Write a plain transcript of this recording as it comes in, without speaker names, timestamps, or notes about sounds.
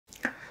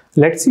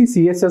Let's see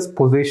CSS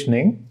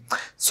positioning.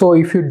 So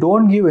if you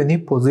don't give any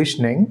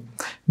positioning,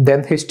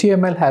 then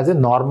HTML has a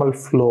normal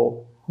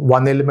flow.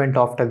 One element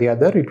after the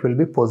other, it will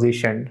be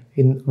positioned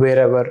in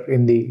wherever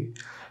in the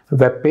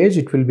web page,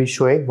 it will be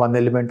showing one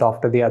element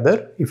after the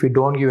other if you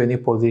don't give any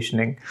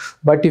positioning.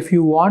 But if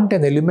you want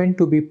an element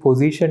to be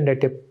positioned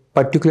at a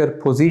particular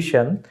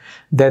position,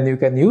 then you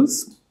can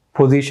use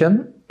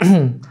position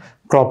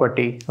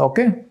property.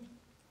 Okay.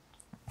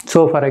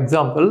 So for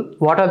example,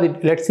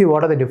 let's see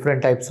what are the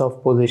different types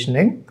of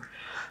positioning.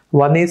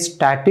 One is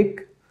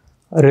static,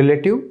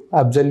 relative,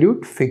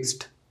 absolute,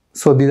 fixed.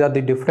 So these are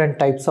the different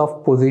types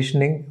of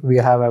positioning we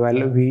have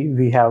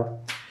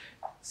available.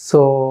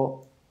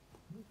 So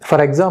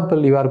for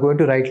example, you are going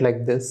to write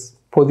like this: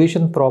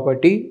 position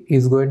property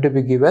is going to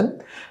be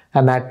given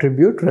an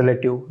attribute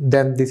relative.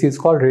 Then this is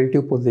called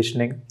relative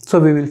positioning. So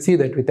we will see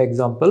that with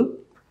example.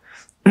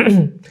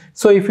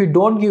 So if you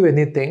don't give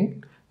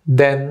anything,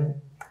 then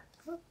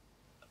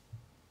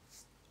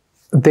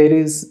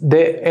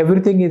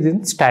everything is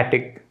in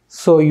static.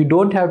 So you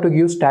don't have to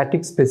give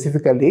static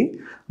specifically.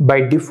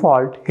 By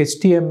default,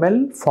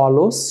 HTML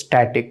follows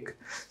static.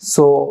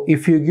 So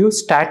if you give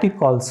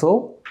static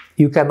also,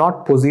 you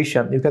cannot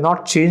position, you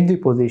cannot change the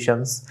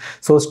positions.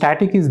 So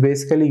static is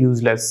basically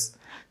useless.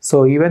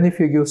 So even if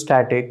you give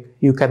static,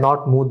 you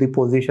cannot move the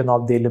position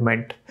of the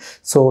element.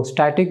 So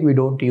static, we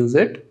don't use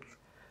it.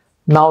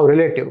 Now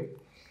relative.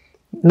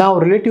 Now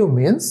relative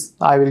means,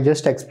 I will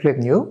just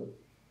explain you.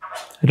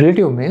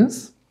 Relative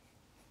means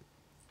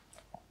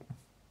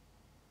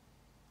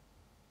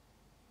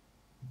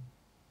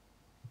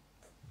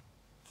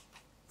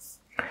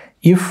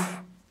if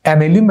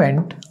an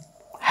element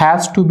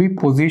has to be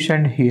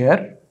positioned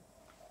here.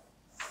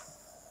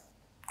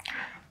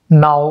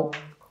 Now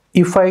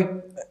if I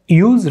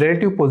use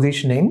relative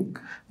positioning,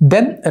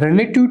 then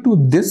relative to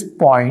this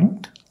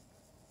point,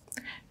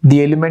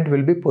 the element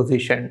will be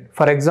positioned.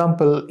 For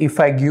example,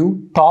 if I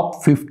give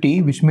top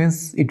 50, which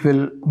means it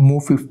will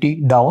move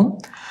 50 down,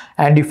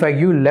 and if I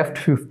give left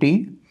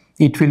 50,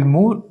 it will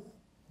move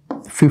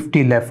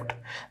 50 left.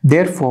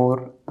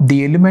 Therefore,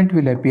 the element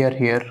will appear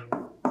here.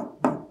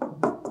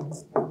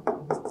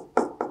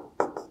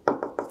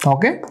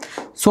 Okay,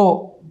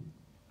 so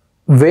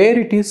where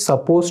it is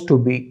supposed to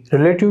be,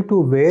 relative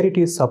to where it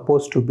is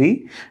supposed to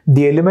be,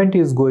 the element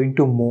is going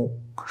to move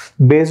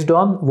based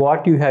on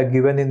what you have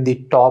given in the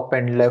top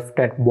and left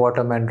and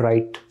bottom and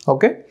right.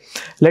 Okay,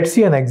 let's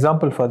see an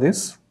example for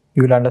this.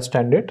 You will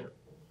understand it.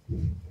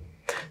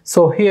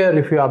 So here,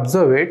 if you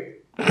observe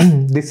it,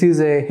 this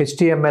is a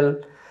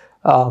HTML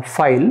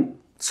file.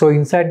 So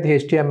inside the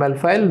HTML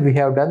file, we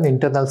have done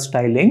internal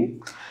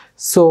styling.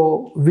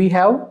 So we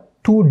have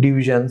two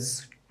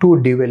divisions, two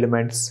div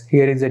elements.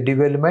 Here is a div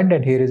element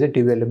and here is a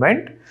div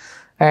element.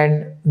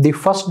 And the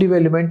first div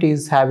element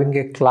is having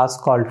a class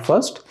called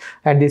first,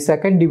 and the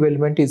second div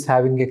element is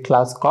having a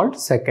class called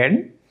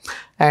second.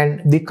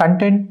 And the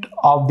content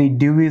of the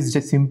div is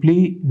just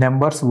simply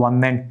numbers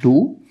 1 and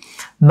 2.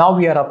 Now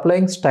we are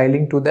applying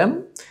styling to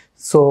them.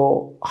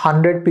 So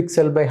 100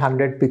 pixel by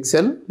 100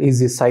 pixel is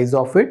the size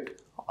of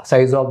it,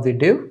 size of the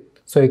div.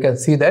 So you can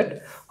see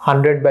that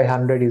 100 by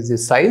 100 is the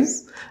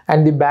size,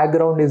 and the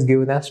background is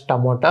given as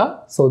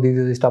tomato. So this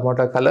is the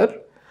tomato color,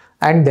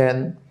 and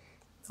then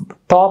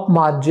top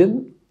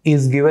margin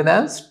is given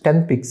as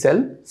 10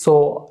 pixel.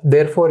 So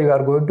therefore you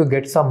are going to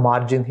get some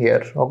margin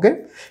here.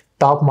 Okay,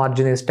 top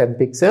margin is 10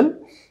 pixel,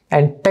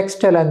 and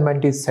text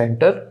alignment is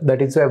center.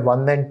 That is why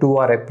 1 and 2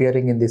 are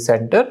appearing in the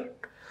center.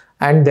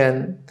 And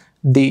then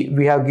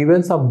we have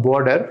given some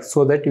border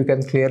so that you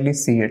can clearly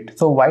see it.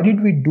 So why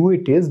did we do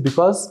it is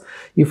because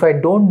if I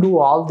don't do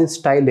all this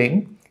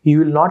styling, you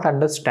will not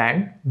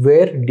understand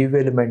where div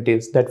element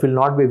is. That will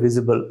not be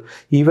visible.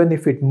 Even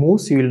if it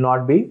moves, you will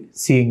not be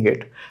seeing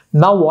it.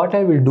 Now what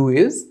I will do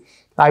is,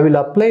 I will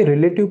apply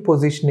relative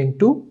positioning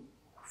to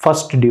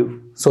first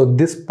div. So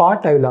this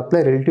part I will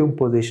apply relative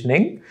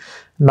positioning.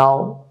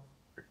 Now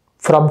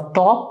from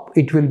top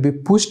it will be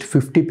pushed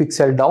 50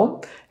 pixel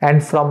down,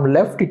 and from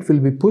left it will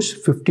be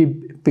pushed 50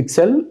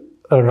 pixel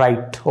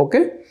right.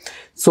 Okay.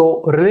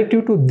 So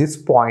relative to this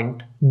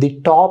point,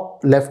 the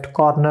top left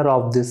corner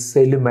of this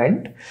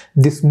element,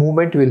 this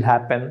movement will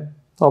happen.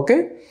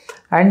 Okay.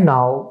 And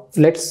now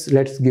let's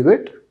give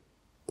it.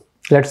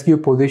 Let's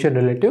give position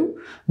relative.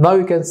 Now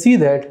you can see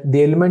that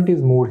the element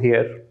is moved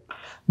here.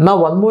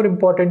 Now one more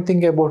important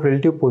thing about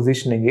relative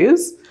positioning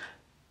is,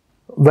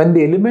 when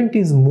the element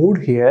is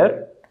moved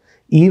here,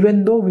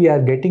 even though we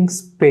are getting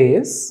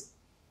space,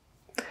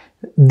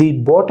 the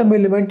bottom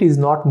element is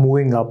not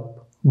moving up.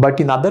 But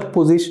in other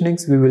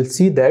positionings, we will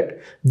see that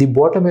the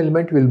bottom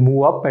element will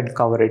move up and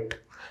cover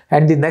it.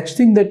 And the next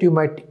thing that you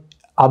might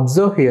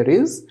observe here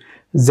is,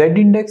 Z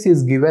index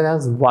is given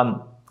as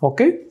 1.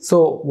 Okay.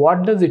 So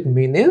what does it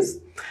mean is,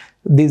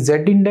 the Z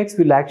index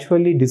will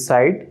actually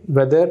decide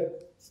whether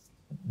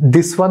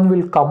this one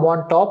will come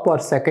on top or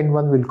second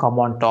one will come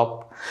on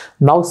top.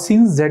 Now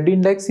since Z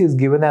index is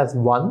given as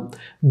 1,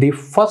 the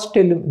first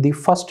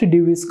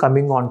div is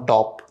coming on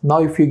top.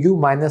 Now if you give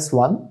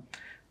 -1,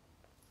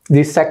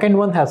 The second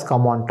one has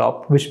come on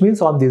top, which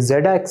means on the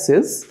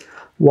z-axis,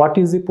 what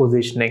is the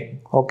positioning?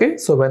 Okay,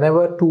 so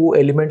whenever two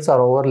elements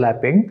are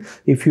overlapping,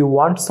 if you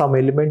want some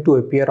element to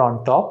appear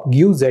on top,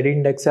 give z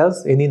index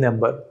as any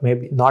number,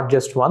 maybe not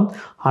just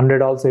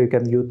 100 also you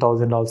can give,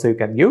 1000 also you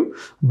can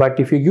give. But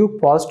if you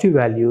give positive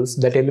values,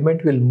 that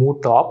element will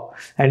move top,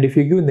 and if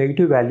you give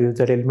negative values,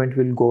 that element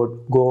will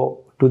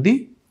go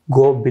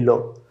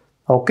below.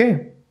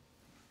 Okay.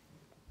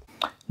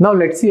 Now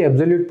let's see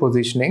absolute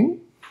positioning.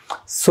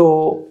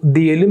 So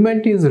the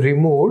element is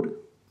removed.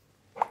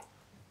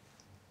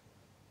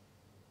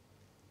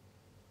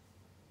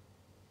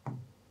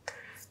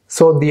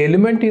 So the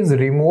element is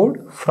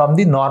removed from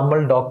the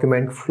normal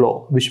document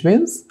flow, which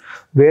means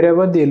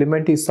wherever the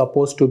element is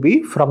supposed to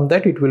be, from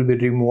that it will be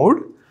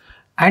removed,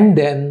 and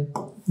then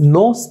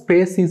no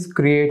space is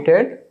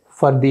created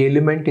for the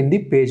element in the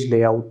page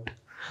layout,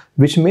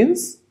 which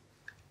means,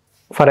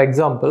 for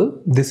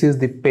example, this is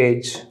the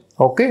page,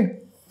 okay,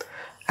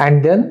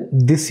 and then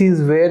this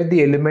is where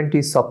the element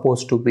is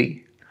supposed to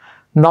be.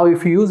 Now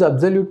if you use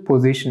absolute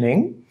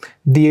positioning,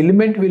 the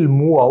element will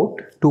move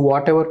out to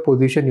whatever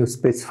position you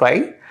specify,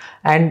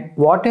 and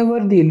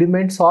whatever the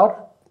elements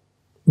are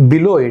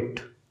below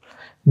it,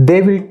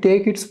 they will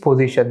take its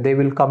position, they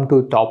will come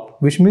to the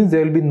top, which means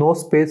there will be no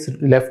space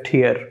left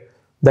here.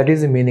 That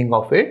is the meaning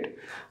of it.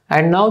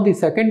 And now the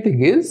second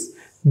thing is,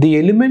 the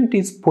element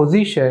is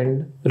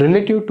positioned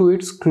relative to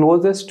its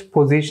closest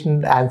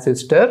positioned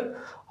ancestor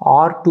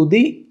or to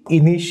the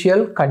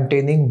initial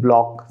containing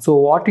block. So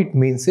what it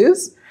means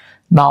is,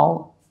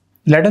 now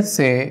let us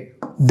say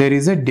there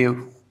is a div.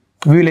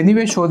 We will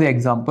anyway show the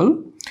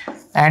example,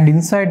 and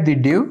inside the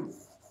div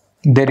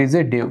there is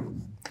a div.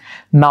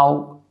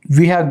 Now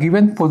we have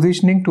given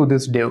positioning to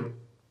this div.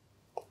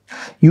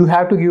 You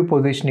have to give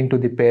positioning to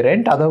the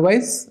parent,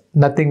 otherwise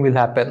nothing will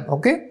happen.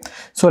 Okay,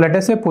 so let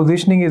us say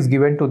positioning is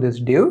given to this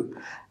div,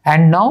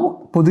 and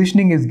now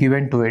positioning is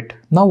given to it.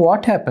 Now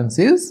what happens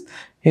is,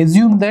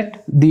 assume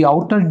that the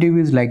outer div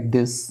is like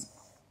this,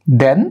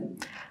 then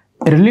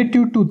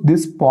relative to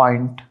this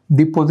point,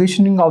 the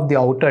positioning of the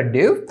outer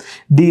div,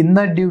 the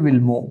inner div will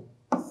move.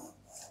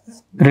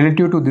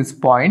 Relative to this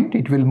point,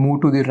 it will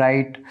move to the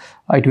right,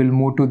 it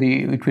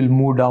will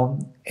move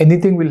down,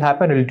 anything will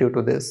happen relative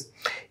to this.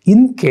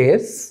 In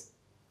case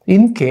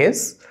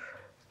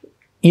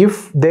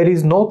if there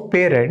is no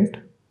parent,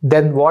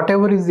 then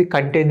whatever is the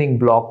containing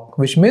block,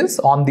 which means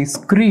on the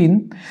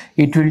screen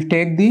it will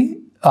take the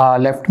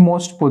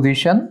leftmost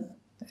position,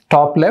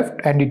 top left,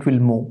 and it will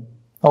move.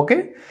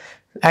 Okay,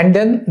 and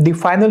then the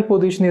final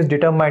position is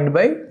determined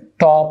by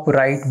top,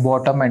 right,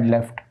 bottom, and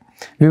left.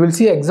 We will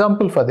see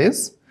example for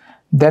this,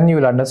 then you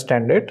will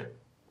understand it.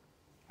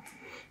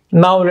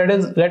 Now let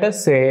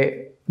us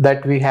say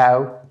that we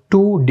have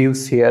two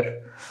divs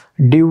here,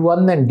 div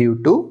 1 and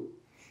div 2,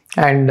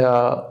 and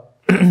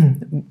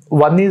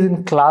one is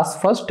in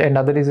class first and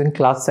other is in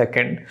class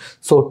second.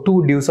 So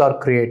two divs are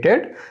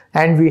created,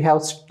 and we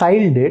have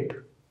styled it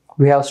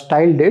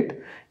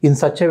in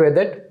such a way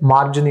that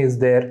margin is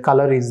there,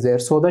 color is there,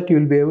 so that you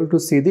will be able to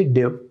see the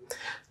div.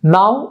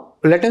 Now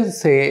let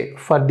us say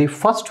for the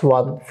first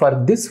one, for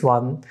this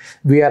one,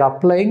 we are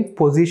applying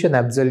position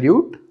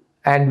absolute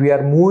and we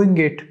are moving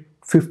it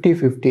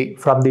 50-50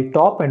 from the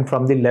top and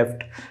from the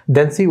left.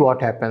 Then see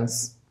what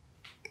happens.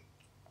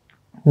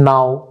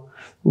 Now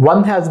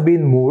 1 has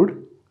been moved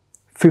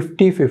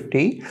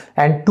 50-50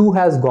 and 2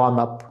 has gone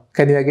up.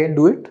 Can you again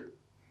do it?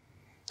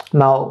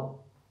 Now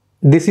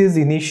this is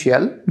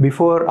initial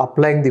before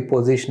applying the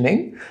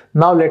positioning.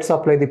 Now let's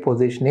apply the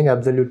positioning,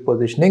 absolute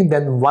positioning.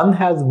 Then 1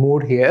 has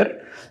moved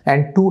here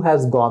and 2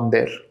 has gone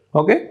there.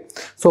 Okay,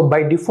 so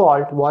by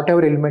default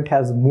whatever element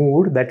has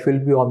moved, that will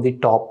be on the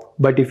top,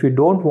 but if you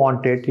don't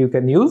want it, you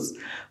can use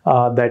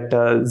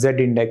that z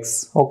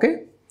index.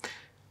 Okay,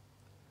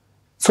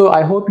 so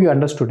I hope you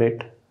understood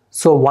it.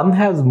 So 1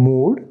 has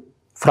moved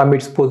from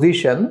its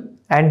position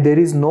and there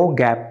is no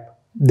gap,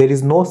 there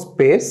is no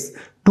space.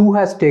 2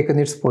 has taken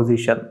its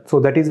position, so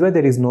that is why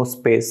there is no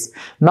space.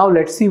 Now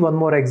let's see one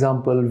more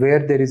example where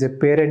there is a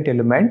parent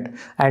element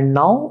and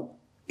now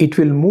it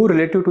will move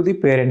relative to the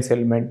parent's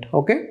element.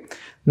 Okay,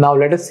 now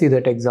let us see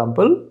that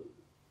example.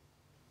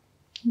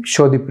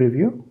 Show the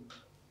preview.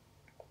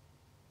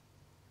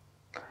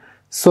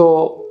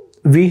 So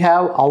we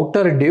have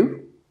outer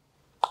div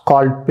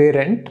called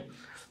parent.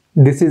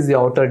 This is the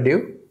outer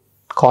div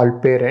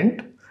called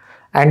parent,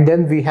 and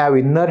then we have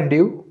inner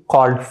div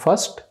called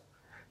first,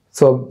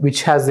 so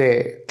which has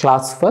a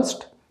class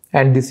first,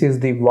 and this is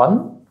the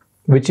one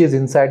which is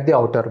inside the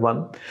outer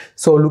one.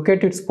 So look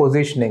at its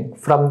positioning.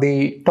 From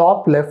the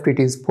top left it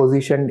is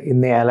positioned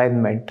in the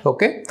alignment.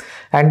 Okay,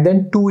 and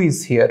then 2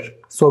 is here.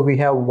 So we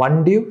have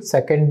one div,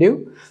 second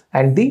div,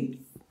 and the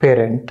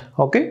parent.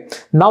 Okay,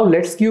 now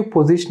let's give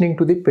positioning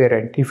to the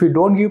parent. If you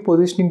don't give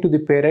positioning to the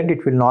parent,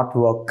 it will not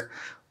work.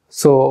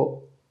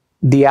 So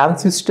the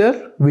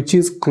ancestor which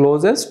is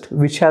closest,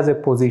 which has a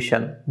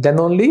position, then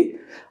only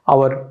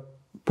our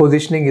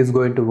positioning is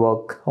going to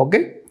work.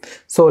 Okay,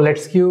 so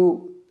let's give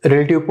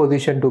relative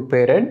position to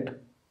parent.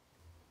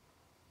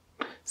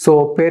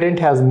 So parent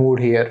has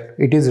moved here.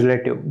 It is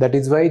relative. That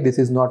is why this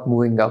is not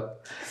moving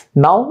up.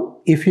 Now,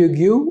 if you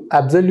give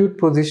absolute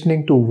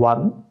positioning to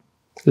 1,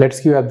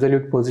 let's give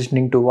absolute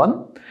positioning to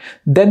 1,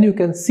 then you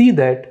can see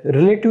that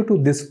relative to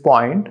this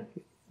point,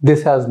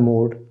 this has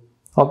moved.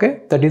 Okay,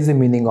 that is the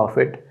meaning of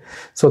it.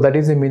 So that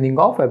is the meaning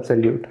of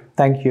absolute.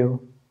 Thank you.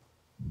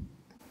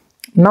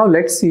 Now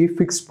let's see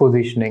fixed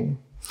positioning.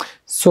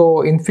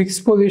 So in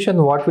fixed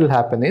position, what will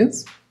happen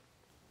is,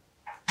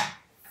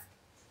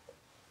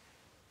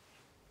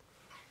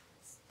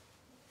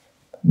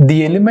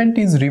 the element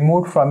is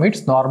removed from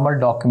its normal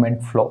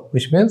document flow,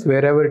 which means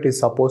wherever it is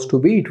supposed to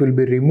be, it will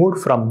be removed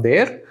from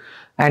there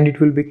and it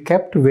will be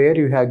kept where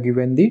you have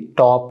given the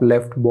top,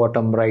 left,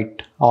 bottom,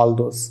 right, all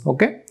those.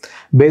 Okay,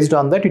 based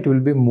on that it will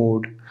be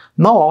moved.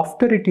 Now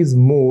after it is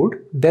moved,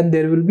 then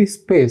there will be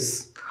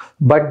space,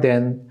 but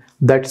then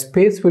that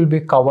space will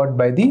be covered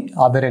by the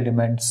other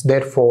elements.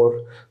 Therefore,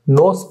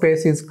 no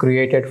space is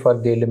created for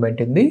the element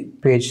in the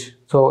page.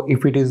 So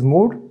if it is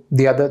moved,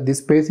 the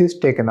space is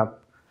taken up.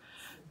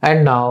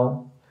 And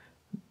now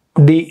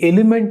the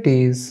element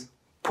is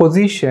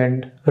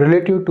positioned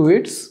relative to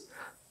its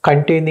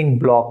containing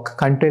block.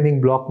 Containing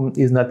block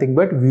is nothing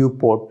but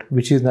viewport,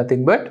 which is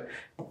nothing but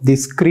the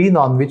screen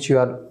on which you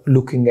are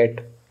looking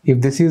at. If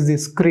this is the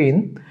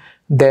screen,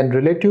 then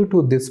relative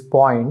to this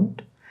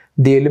point,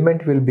 the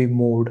element will be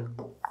moved.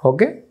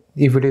 Okay,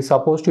 if it is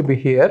supposed to be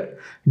here,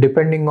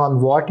 depending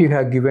on what you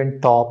have given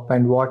top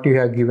and what you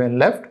have given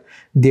left,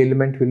 the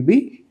element will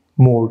be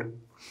moved.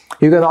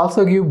 You can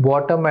also give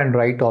bottom and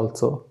right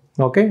also.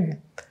 Okay,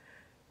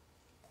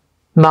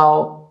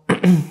 now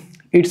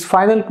its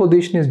final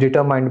position is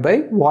determined by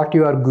what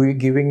you are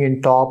giving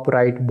in top,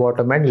 right,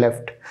 bottom and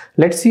left.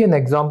 Let's see an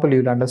example,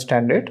 you'll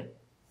understand it.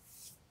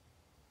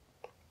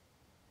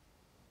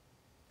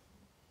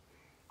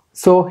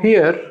 So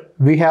here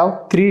we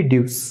have 3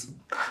 divs.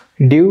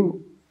 Div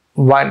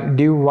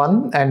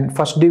 1 and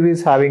first div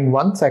is having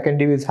 1, second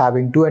div is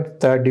having 2 and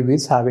third div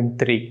is having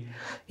 3.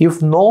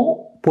 If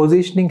no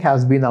positioning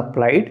has been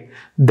applied,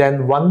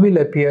 then 1 will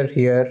appear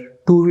here,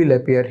 2 will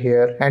appear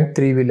here and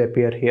 3 will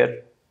appear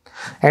here.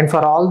 And for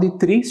all the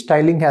 3,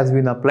 styling has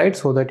been applied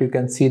so that you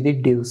can see the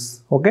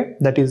divs. Okay,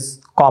 that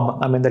is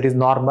common, I mean that is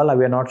normal,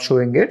 we are not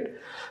showing it.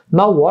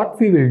 Now what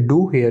we will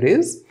do here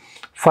is,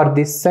 for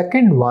the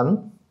second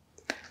one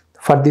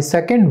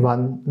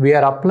we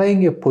are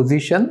applying a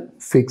position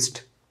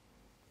fixed.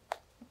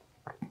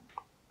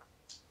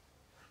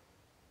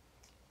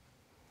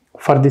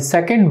 For the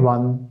second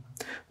one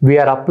we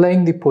are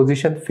applying the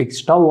position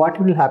fixed. Now what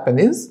will happen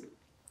is,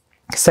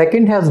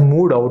 second has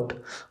moved out.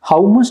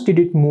 How much did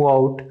it move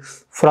out?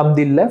 From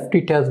the left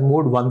it has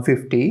moved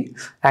 150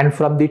 and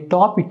from the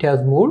top it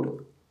has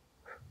moved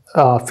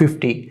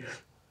 50.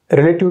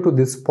 Relative to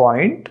this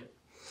point,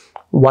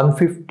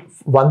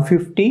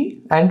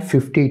 150 and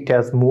 50 it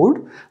has moved.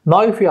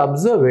 Now if you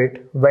observe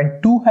it, when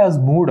 2 has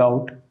moved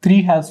out,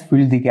 3 has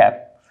filled the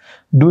gap.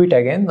 Do it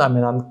again,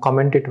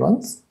 comment it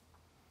once.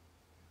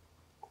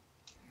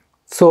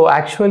 So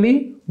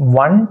actually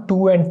 1,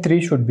 2 and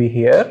 3 should be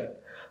here.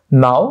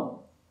 Now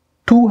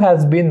 2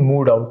 has been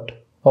moved out.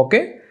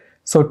 Okay,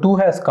 so 2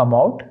 has come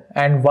out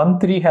and 1,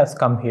 3 has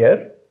come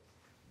here.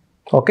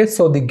 Okay,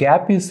 so the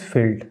gap is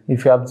filled.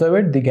 If you observe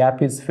it, the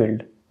gap is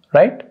filled,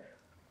 right?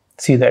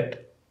 See that.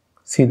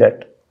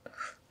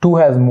 2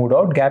 has moved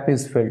out, gap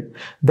is filled.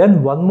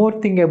 Then one more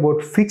thing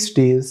about fixed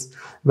is,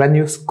 when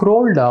you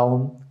scroll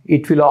down,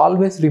 it will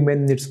always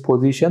remain in its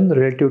position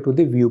relative to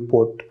the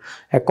viewport.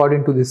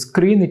 According to the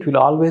screen, it will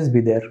always be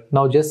there.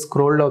 Now just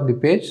scroll down the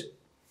page.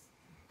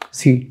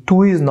 See,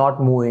 2 is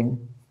not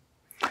moving.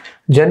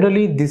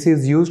 Generally, this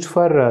is used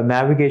for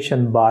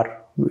navigation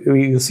bar.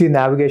 You see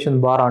navigation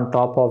bar on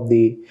top of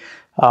the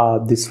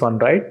this one,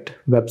 right?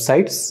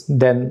 Websites.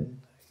 Then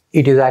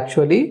it is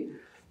actually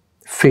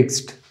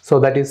fixed. So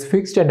that is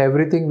fixed and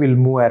everything will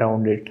move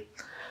around it.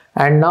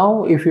 And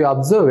now if you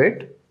observe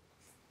it,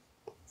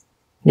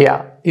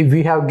 if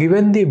we have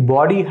given the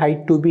body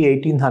height to be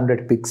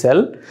 1800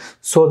 pixel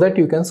so that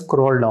you can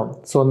scroll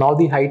down. So now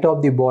the height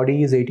of the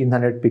body is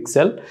 1800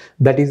 pixel.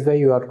 That is why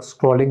you are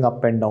scrolling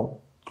up and down.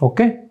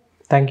 Okay,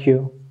 thank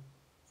you.